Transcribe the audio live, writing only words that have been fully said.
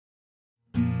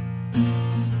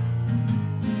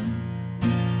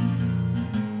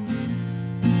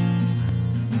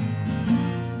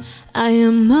I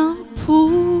am a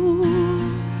poor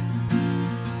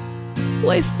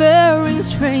wayfaring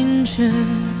stranger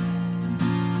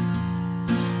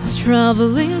who's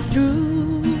traveling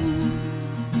through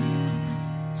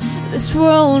this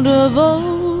world of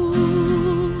old.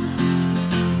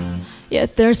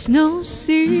 Yet there's no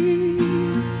sickness,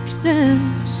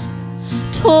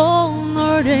 toil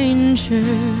nor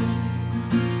danger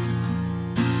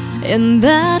in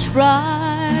that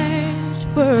bright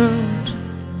world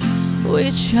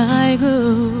which I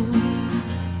go.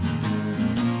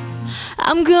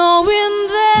 I'm going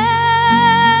there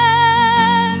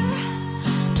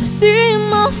to see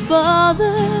my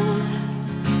father.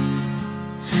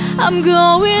 I'm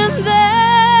going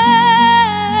there,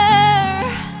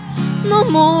 no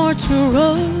more to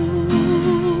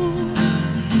roam.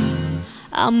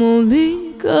 I'm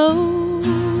only going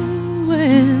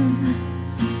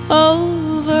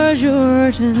over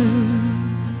Jordan.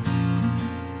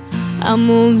 I'm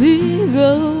only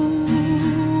going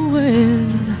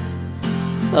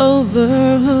over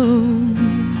home.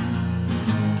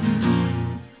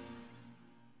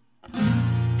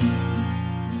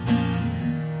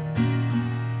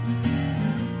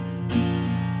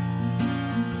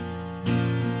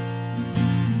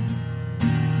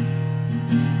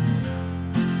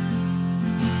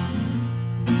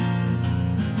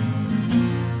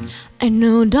 I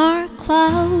know dark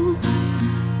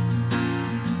clouds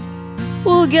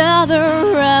will gather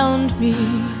around me.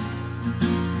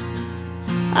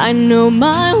 I know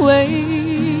my way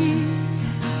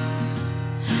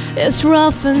is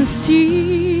rough and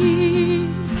steep,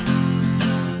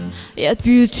 yet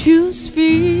beauty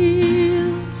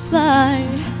feels like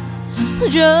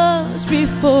just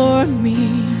before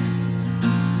me,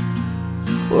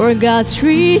 where God's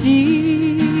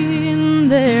redeemed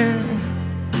their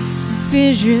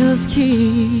visions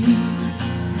keep.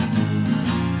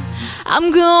 I'm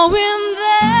going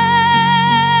there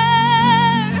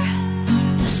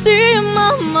to see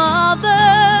my mother.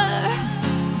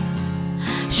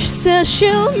 She says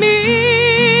she'll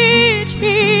meet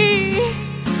me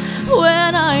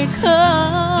when I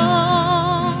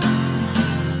come.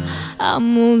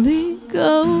 I'm only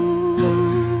going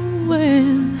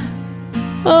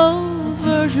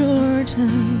over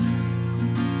Jordan.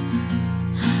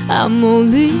 I'm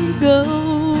only going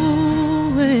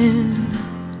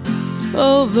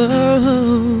over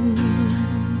home.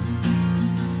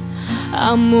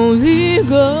 I'm only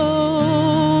going